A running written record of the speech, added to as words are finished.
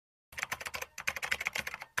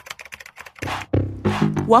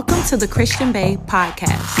Welcome to the Christian Bae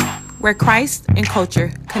podcast, where Christ and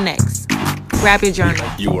culture connects. Grab your journal.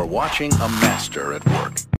 You are watching a master at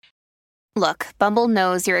work. Look, Bumble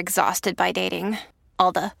knows you're exhausted by dating.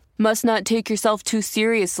 All the, must not take yourself too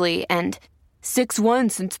seriously, and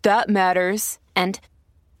 6'1" since that matters, and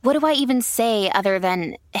what do I even say other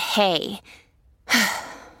than, hey?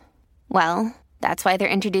 Well, that's why they're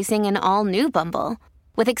introducing an all-new Bumble,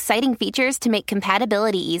 with exciting features to make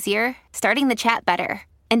compatibility easier, starting the chat better,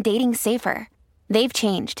 and dating safer. They've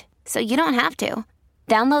changed, so you don't have to.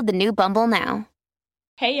 Download the new Bumble now.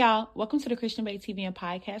 Hey y'all, welcome to the Christian Bae TV and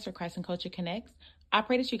podcast where Christ and culture connects. I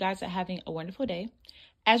pray that you guys are having a wonderful day.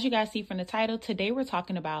 As you guys see from the title, today we're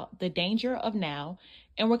talking about the danger of now,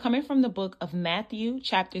 and we're coming from the book of Matthew,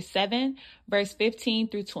 chapter 7, verse 15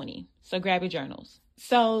 through 20. So grab your journals.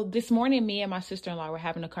 So this morning, me and my sister-in-law were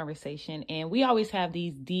having a conversation, and we always have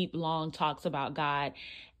these deep, long talks about God.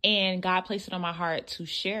 And God placed it on my heart to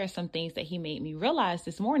share some things that he made me realize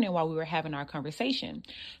this morning while we were having our conversation.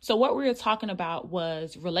 So what we were talking about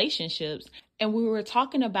was relationships. And we were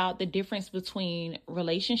talking about the difference between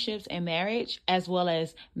relationships and marriage, as well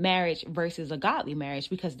as marriage versus a godly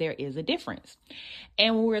marriage, because there is a difference.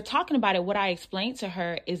 And when we were talking about it, what I explained to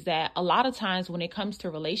her is that a lot of times when it comes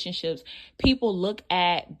to relationships, people look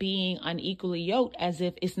at being unequally yoked as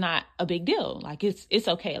if it's not a big deal. Like it's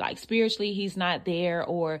okay. Like spiritually, he's not there,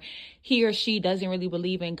 or he or she doesn't really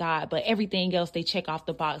believe in God, but everything else they check off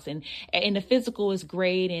the box, and the physical is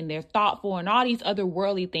great, and they're thoughtful, and all these other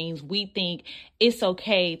worldly things. We think it's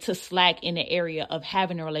okay to slack in the area of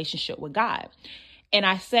having a relationship with God. And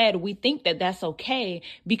I said, we think that that's okay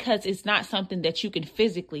because it's not something that you can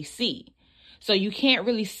physically see. So you can't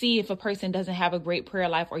really see if a person doesn't have a great prayer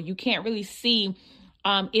life, or you can't really see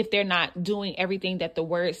if they're not doing everything that the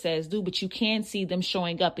word says do, but you can see them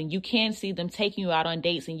showing up, and you can see them taking you out on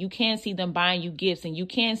dates, and you can see them buying you gifts, and you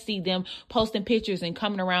can see them posting pictures and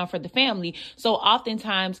coming around for the family. So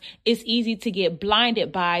oftentimes it's easy to get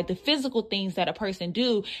blinded by the physical things that a person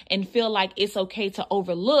do and feel like it's okay to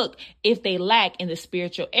overlook if they lack in the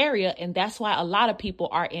spiritual area. And that's why a lot of people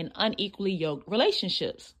are in unequally yoked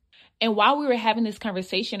relationships. And while we were having this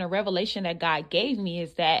conversation, a revelation that God gave me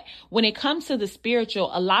is that when it comes to the spiritual,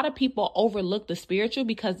 a lot of people overlook the spiritual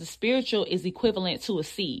because the spiritual is equivalent to a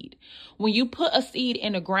seed. When you put a seed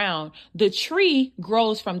in the ground, the tree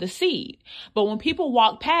grows from the seed. But when people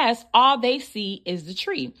walk past, all they see is the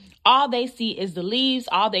tree. All they see is the leaves.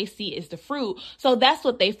 All they see is the fruit. So that's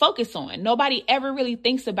what they focus on. Nobody ever really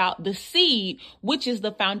thinks about the seed, which is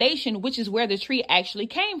the foundation, which is where the tree actually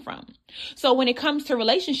came from. So when it comes to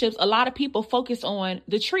relationships, a lot of people focus on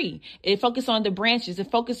the tree. They focus on the branches. They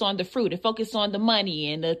focus on the fruit. They focus on the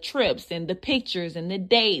money and the trips and the pictures and the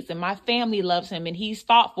dates. And my family loves him and he's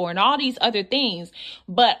thoughtful and all these other things.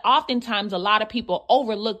 But oftentimes a lot of people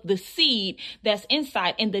overlook the seed that's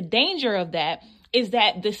inside. And the danger of that is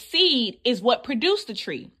that the seed is what produced the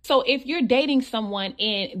tree. So if you're dating someone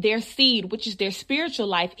and their seed, which is their spiritual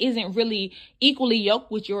life, isn't really equally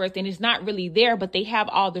yoked with yours and is not really there, but they have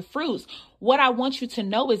all the fruits, what I want you to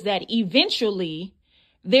know is that eventually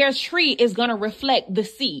their tree is going to reflect the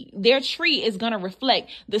seed. Their tree is going to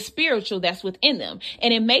reflect the spiritual that's within them.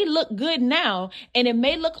 And it may look good now, and it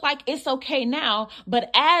may look like it's okay now,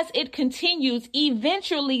 but as it continues,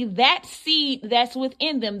 eventually that seed that's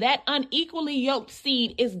within them, that unequally yoked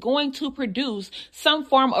seed, is going to produce some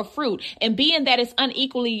form of fruit. And being that it's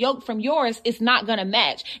unequally yoked from yours, it's not going to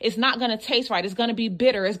match. It's not going to taste right. It's going to be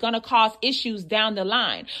bitter. It's going to cause issues down the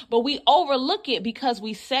line. But we overlook it because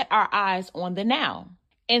we set our eyes on the now.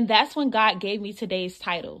 And that's when God gave me today's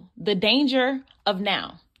title, The Danger of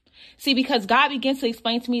Now. See, because God began to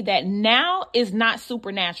explain to me that now is not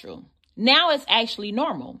supernatural. Now is actually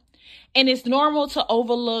normal. And it's normal to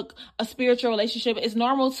overlook a spiritual relationship. It's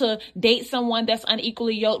normal to date someone that's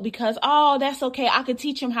unequally yoked because, oh, that's okay. I could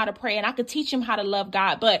teach him how to pray and I could teach him how to love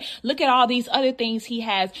God. But look at all these other things he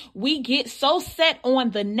has. We get so set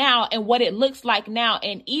on the now and what it looks like now.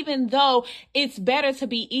 And even though it's better to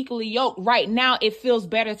be equally yoked, right now it feels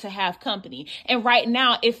better to have company. And right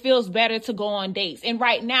now it feels better to go on dates. And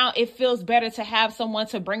right now it feels better to have someone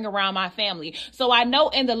to bring around my family. So I know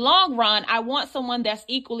in the long run, I want someone that's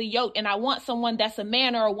equally yoked, and I want someone that's a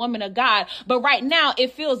man or a woman of God. But right now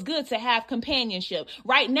it feels good to have companionship.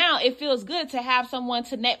 Right now it feels good to have someone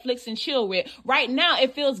to Netflix and chill with. Right now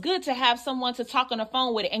it feels good to have someone to talk on the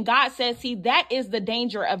phone with. And God says, see, that is the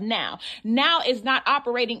danger of now. Now is not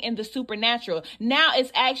operating in the supernatural. Now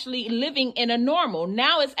it's actually living in a normal.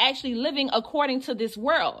 Now it's actually living according to this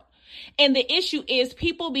world. And the issue is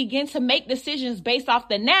people begin to make decisions based off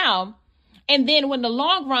the now And then when the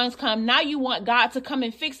long runs come, now you want God to come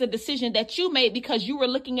and fix a decision that you made because you were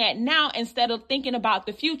looking at now instead of thinking about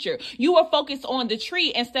the future. You were focused on the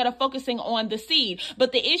tree instead of focusing on the seed.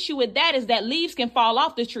 But the issue with that is that leaves can fall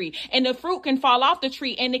off the tree and the fruit can fall off the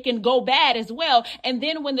tree and it can go bad as well. And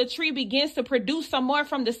then when the tree begins to produce some more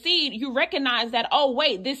from the seed, you recognize that, oh,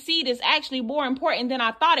 wait, this seed is actually more important than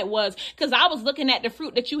I thought it was, because I was looking at the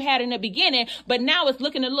fruit that you had in the beginning, but now it's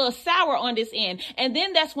looking a little sour on this end. And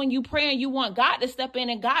then that's when you pray and you want God to step in,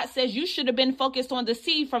 and God says you should have been focused on the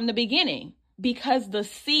seed from the beginning, because the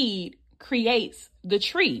seed creates the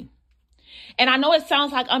tree. And I know it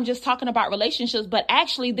sounds like I'm just talking about relationships, but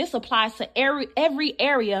actually this applies to every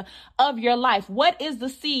area of your life. What is the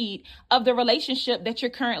seed of the relationship that you're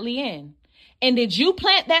currently in? And did you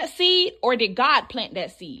plant that seed, or did God plant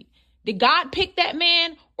that seed? Did God pick that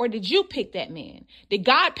man, or did you pick that man? Did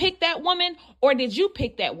God pick that woman, or did you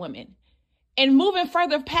pick that woman? And moving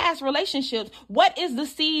further past relationships, what is the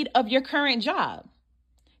seed of your current job?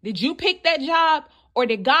 Did you pick that job, or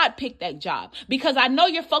did God pick that job? Because I know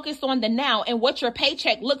you're focused on the now and what your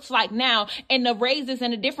paycheck looks like now and the raises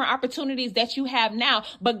and the different opportunities that you have now.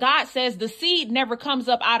 But God says the seed never comes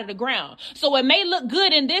up out of the ground. So it may look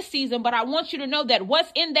good in this season, but I want you to know that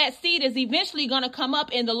what's in that seed is eventually going to come up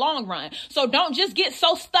in the long run. So don't just get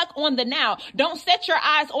so stuck on the now. Don't set your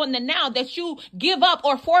eyes on the now that you give up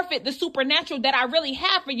or forfeit the supernatural that I really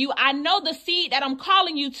have for you. I know the seed that I'm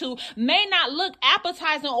calling you to may not look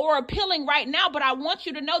appetizing or appealing right now, but I want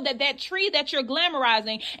you to know that that tree that you're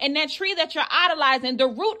glamorizing and that tree that you're idolizing, the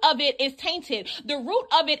root of it is tainted. The root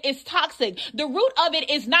of it is toxic. The root of it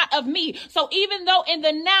is not of me. So even though in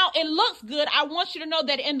the now it looks good, I want you to know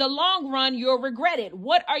that in the long run, you'll regret it.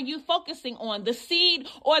 What are you focusing on, the seed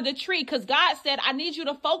or the tree? Because God said, I need you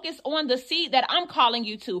to focus on the seed that I'm calling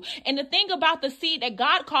you to. And the thing about the seed that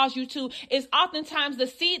God calls you to is oftentimes the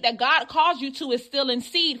seed that God calls you to is still in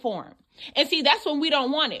seed form. And see, that's when we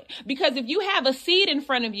don't want it. Because if you have a seed in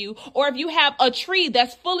front of you, or if you have a tree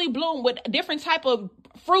that's fully bloomed with different type of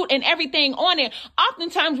fruit and everything on it,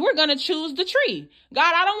 oftentimes we're going to choose the tree.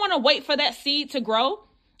 God, I don't want to wait for that seed to grow.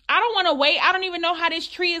 I don't want to wait. I don't even know how this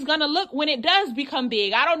tree is going to look when it does become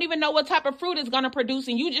big. I don't even know what type of fruit it's going to produce.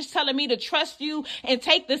 And you just telling me to trust you and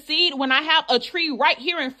take the seed when I have a tree right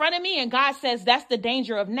here in front of me. And God says that's the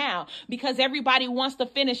danger of now, because everybody wants the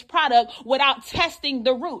finished product without testing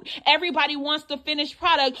the root. Everybody wants the finished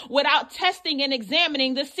product without testing and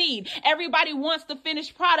examining the seed. Everybody wants the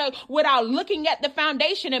finished product without looking at the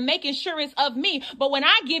foundation and making sure it's of me. But when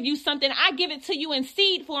I give you something, I give it to you in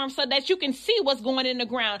seed form so that you can see what's going in the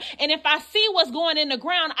ground. And if I see what's going in the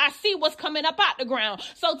ground, I see what's coming up out the ground.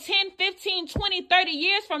 So 10, 15, 20, 30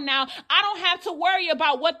 years from now, I don't have to worry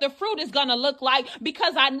about what the fruit is going to look like,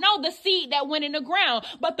 because I know the seed that went in the ground.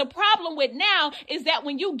 But the problem with now is that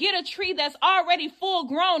when you get a tree that's already full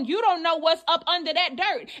grown, you don't know what's up under that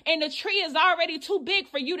dirt. And the tree is already too big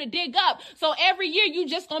for you to dig up. So every year you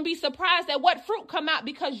just going to be surprised at what fruit come out,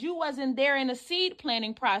 because you wasn't there in the seed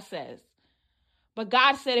planting process. But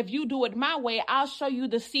God said, if you do it my way, I'll show you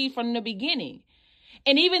the seed from the beginning.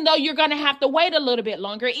 And even though you're going to have to wait a little bit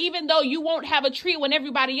longer, even though you won't have a tree when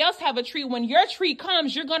everybody else have a tree, when your tree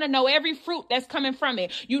comes, you're going to know every fruit that's coming from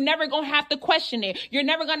it. You're never going to have to question it. You're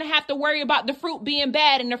never going to have to worry about the fruit being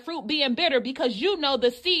bad and the fruit being bitter, because you know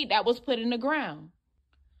the seed that was put in the ground.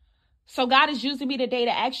 So God is using me today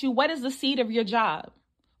to ask you, what is the seed of your job?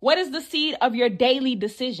 What is the seed of your daily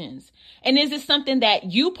decisions? And is it something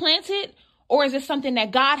that you planted? Or is it something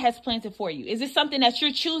that God has planted for you? Is it something that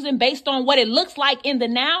you're choosing based on what it looks like in the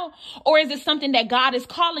now? Or is it something that God is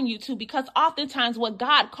calling you to? Because oftentimes what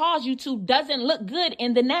God calls you to doesn't look good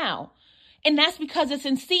in the now. And that's because it's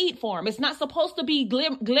in seed form. It's not supposed to be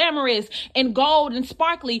glamorous and gold and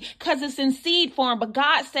sparkly because it's in seed form. But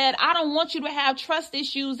God said, I don't want you to have trust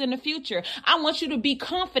issues in the future. I want you to be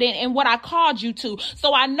confident in what I called you to.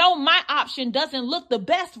 So I know my option doesn't look the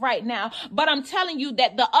best right now, but I'm telling you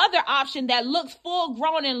that the other option that looks full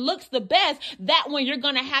grown and looks the best, that one you're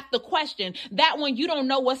going to have to question. That one you don't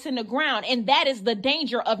know what's in the ground. And that is the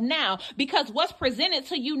danger of now, because what's presented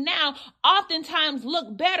to you now oftentimes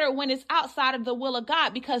look better when it's outside of the will of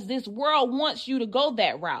God, because this world wants you to go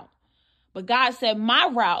that route. But God said, my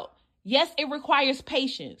route, yes, it requires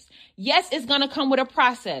patience. Yes, it's going to come with a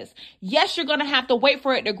process. Yes, you're going to have to wait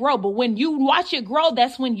for it to grow. But when you watch it grow,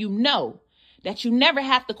 that's when you know that you never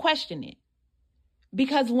have to question it.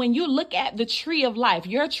 Because when you look at the tree of life,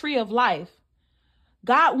 your tree of life,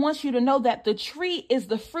 God wants you to know that the tree is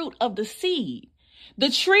the fruit of the seed. The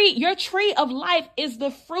tree, your tree of life is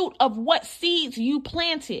the fruit of what seeds you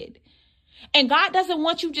planted. And God doesn't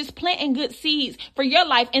want you just planting good seeds for your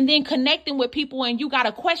life and then connecting with people and you got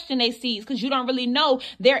to question their seeds because you don't really know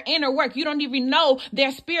their inner work. You don't even know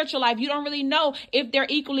their spiritual life. You don't really know if they're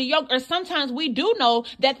equally yoked. Or sometimes we do know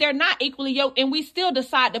that they're not equally yoked and we still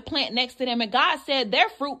decide to plant next to them. And God said their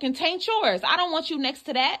fruit contains yours. I don't want you next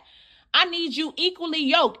to that. I need you equally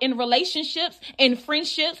yoked in relationships, in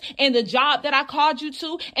friendships, in the job that I called you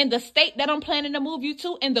to, in the state that I'm planning to move you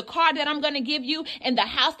to, in the car that I'm going to give you, in the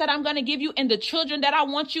house that I'm going to give you, in the children that I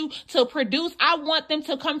want you to produce. I want them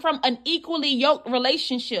to come from an equally yoked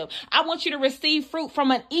relationship. I want you to receive fruit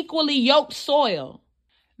from an equally yoked soil.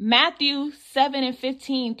 Matthew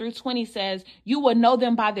 7:15-20 says, you will know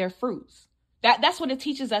them by their fruits. That's what it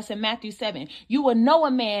teaches us in Matthew 7. You will know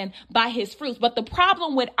a man by his fruits. But the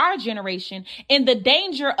problem with our generation and the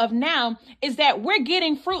danger of now is that we're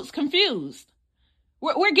getting fruits confused.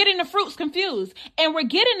 We're getting the fruits confused. And we're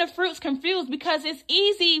getting the fruits confused because it's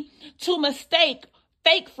easy to mistake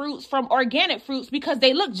fake fruits from organic fruits because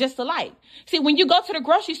they look just alike. See, when you go to the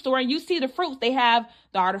grocery store and you see the fruits, they have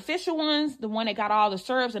the artificial ones, the one that got all the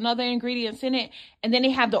syrups and other ingredients in it. And then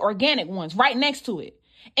they have the organic ones right next to it.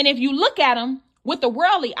 And if you look at them with the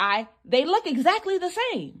worldly eye, they look exactly the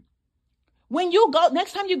same. When you go,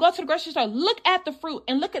 next time you go to the grocery store, look at the fruit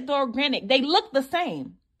and look at the organic. They look the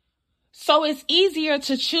same. So it's easier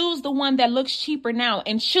to choose the one that looks cheaper now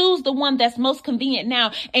and choose the one that's most convenient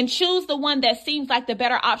now and choose the one that seems like the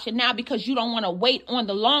better option now because you don't want to wait on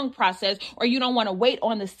the long process or you don't want to wait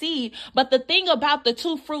on the seed. But the thing about the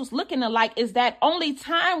two fruits looking alike is that only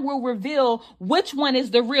time will reveal which one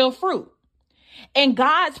is the real fruit. And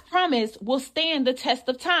God's promise will stand the test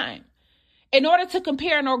of time. In order to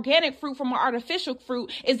compare an organic fruit from an artificial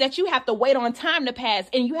fruit is that you have to wait on time to pass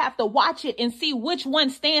and you have to watch it and see which one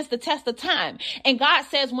stands the test of time. And God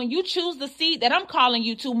says, when you choose the seed that I'm calling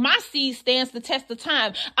you to, my seed stands the test of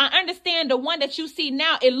time. I understand the one that you see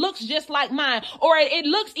now, it looks just like mine, or it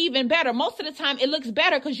looks even better. Most of the time it looks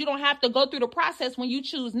better because you don't have to go through the process when you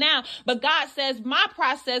choose now. But God says my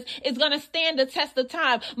process is going to stand the test of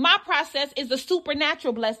time. My process is a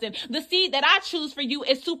supernatural blessing. The seed that I choose for you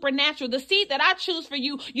is supernatural. The seed that I choose for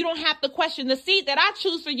you, you don't have to question. The seed that I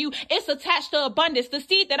choose for you, it's attached to abundance. The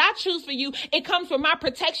seed that I choose for you, it comes with my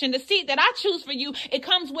protection. The seed that I choose for you, it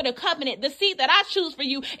comes with a covenant. The seed that I choose for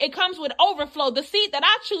you, it comes with overflow. The seed that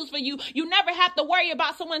I choose for you, you never have to worry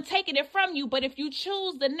about someone taking it from you. But if you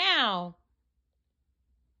choose the now,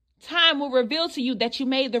 time will reveal to you that you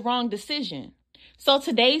made the wrong decision. So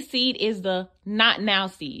today's seed is the not now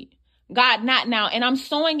seed. God, not now. And I'm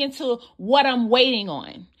sowing into what I'm waiting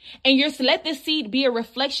on. And let this seed be a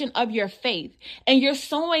reflection of your faith. And you're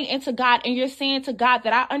sowing into God and you're saying to God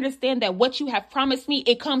that I understand that what you have promised me,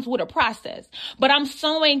 it comes with a process. But I'm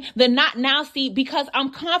sowing the not now seed because I'm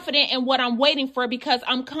confident in what I'm waiting for, because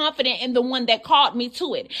I'm confident in the one that called me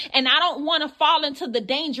to it. And I don't want to fall into the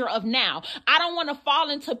danger of now. I don't want to fall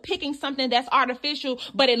into picking something that's artificial,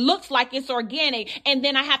 but it looks like it's organic. And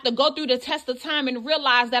then I have to go through the test of time and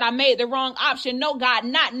realize that I made the wrong option. No, God,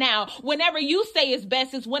 not now. Whenever you say it's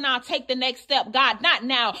best is when I'll take the next step. God, not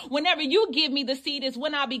now. Whenever you give me the seed is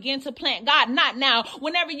when I begin to plant. God, not now.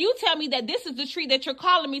 Whenever you tell me that this is the tree that you're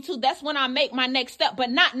calling me to, that's when I make my next step. But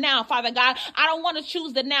not now, Father God. I don't want to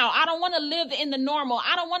choose the now. I don't want to live in the normal.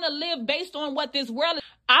 I don't want to live based on what this world is.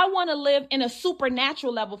 I want to live in a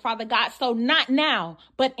supernatural level, Father God. So not now,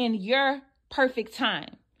 but in your perfect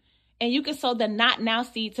time. And you can sow the not now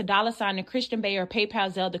seed to $ the Christian Bae or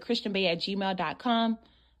PayPal Zelle, thechristianbae@gmail.com.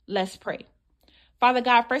 Let's pray. Father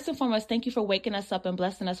God, first and foremost, thank you for waking us up and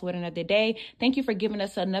blessing us with another day. Thank you for giving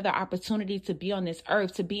us another opportunity to be on this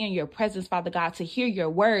earth, to be in your presence, Father God, to hear your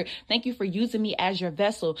word. Thank you for using me as your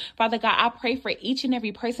vessel. Father God, I pray for each and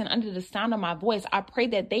every person under the sound of my voice. I pray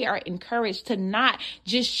that they are encouraged to not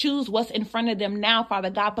just choose what's in front of them now,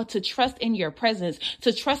 Father God, but to trust in your presence,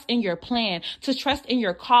 to trust in your plan, to trust in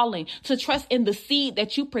your calling, to trust in the seed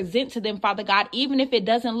that you present to them, Father God, even if it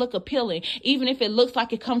doesn't look appealing, even if it looks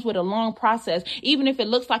like it comes with a long process, even if it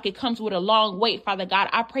looks like it comes with a long wait, Father God,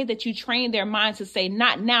 I pray that you train their minds to say,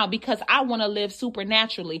 not now, because I want to live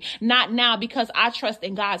supernaturally. Not now, because I trust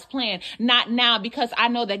in God's plan. Not now, because I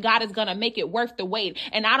know that God is going to make it worth the wait.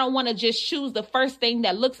 And I don't want to just choose the first thing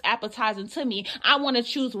that looks appetizing to me. I want to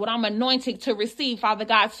choose what I'm anointed to receive, Father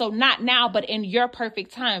God. So not now, but in your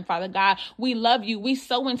perfect time, Father God. We love you. We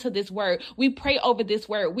sow into this word. We pray over this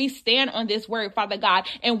word. We stand on this word, Father God,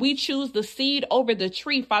 and we choose the seed over the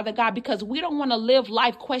tree, Father God, because we don't want to live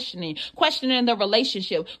life questioning the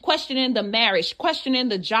relationship, questioning the marriage, questioning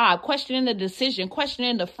the job, questioning the decision,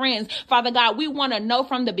 questioning the friends. Father God, we want to know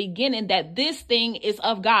from the beginning that this thing is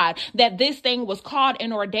of God, that this thing was called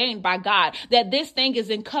and ordained by God, that this thing is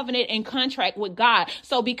in covenant and contract with God.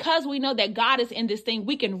 So because we know that God is in this thing,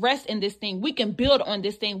 we can rest in this thing, we can build on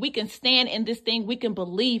this thing, we can stand in this thing, we can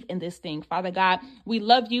believe in this thing. Father God, we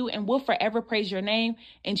love you and we'll forever praise your name.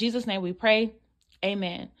 In Jesus' name we pray.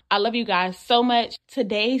 Amen. I love you guys so much.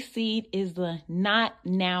 Today's seed is the not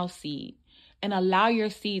now seed, and allow your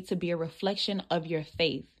seed to be a reflection of your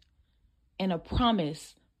faith and a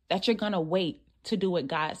promise that you're going to wait to do it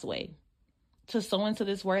God's way. To sow into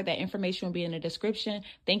this word, that information will be in the description.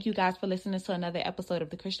 Thank you guys for listening to another episode of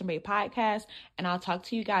the Christian Bae Podcast, and I'll talk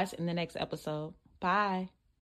to you guys in the next episode. Bye.